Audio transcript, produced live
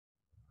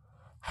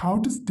How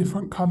does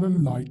different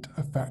coloured light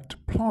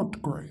affect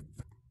plant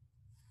growth?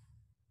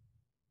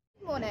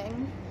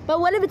 Morning. But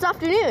what if it's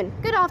afternoon?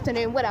 Good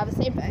afternoon, whatever,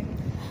 same thing.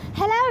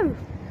 Hello,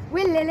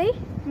 we're Lily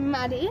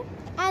Maddie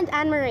And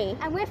Anne Marie.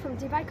 and we're from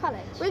Dubai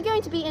College. We're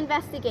going to be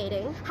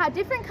investigating. how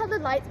different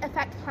coloured lights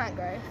affect plant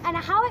growth. And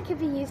how it could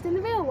be used in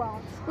the real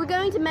world. We're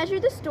going to measure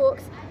the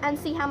stalks and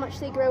see how much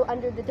they grow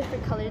under the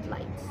different coloured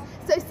lights.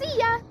 So see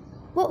ya!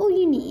 What will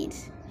you need?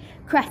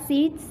 Cress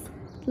seeds,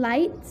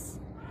 lights,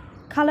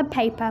 coloured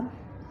paper,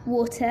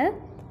 water,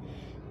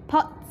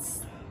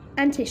 pots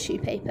and tissue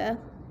paper.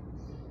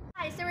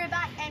 Hi, so we're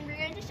back and we're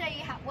going to show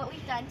you what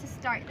we've done to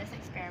start this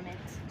experiment.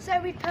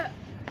 So we put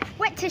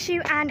wet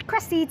tissue and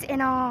cress seeds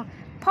in our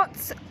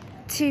pots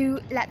to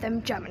let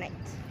them germinate.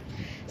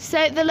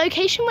 So the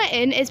location we're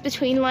in is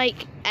between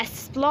like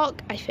S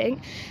block, I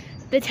think,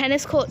 the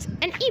tennis courts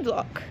and E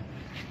block.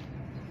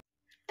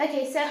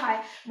 Okay, so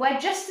hi. We're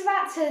just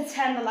about to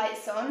turn the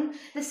lights on.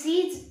 The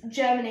seeds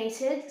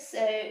germinated, so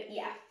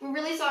yeah. We're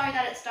really sorry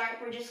that it's dark.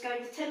 We're just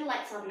going to turn the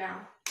lights on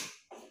now.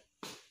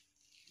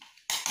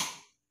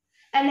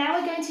 And now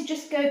we're going to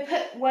just go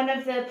put one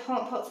of the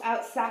plant pots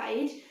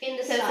outside In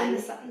the so it's sun. in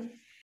the sun.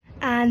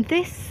 And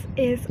this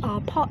is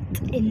our pot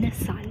in the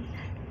sun.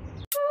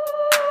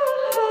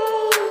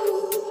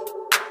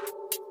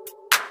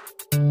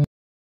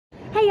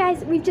 Hey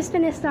guys, we've just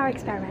finished our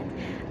experiment,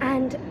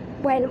 and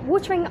when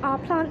watering our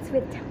plants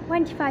with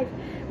 25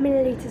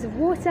 millilitres of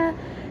water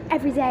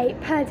every day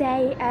per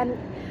day,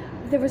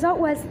 the result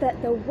was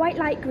that the white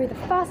light grew the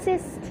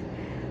fastest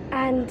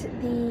and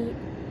the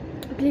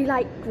blue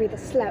light grew the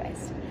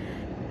slowest.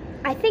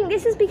 I think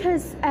this is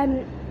because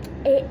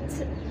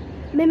it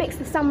mimics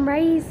the sun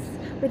rays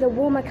with a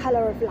warmer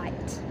colour of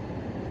light.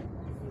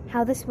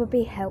 How this would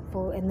be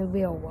helpful in the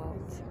real world.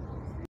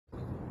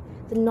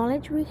 The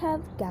knowledge we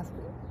have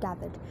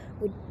gathered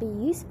would be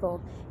useful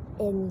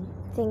in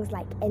things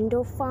like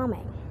indoor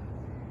farming.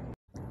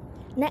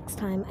 Next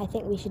time, I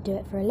think we should do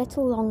it for a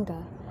little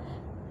longer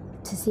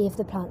to see if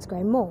the plants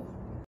grow more.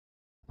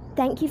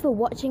 Thank you for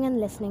watching and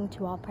listening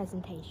to our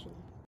presentation.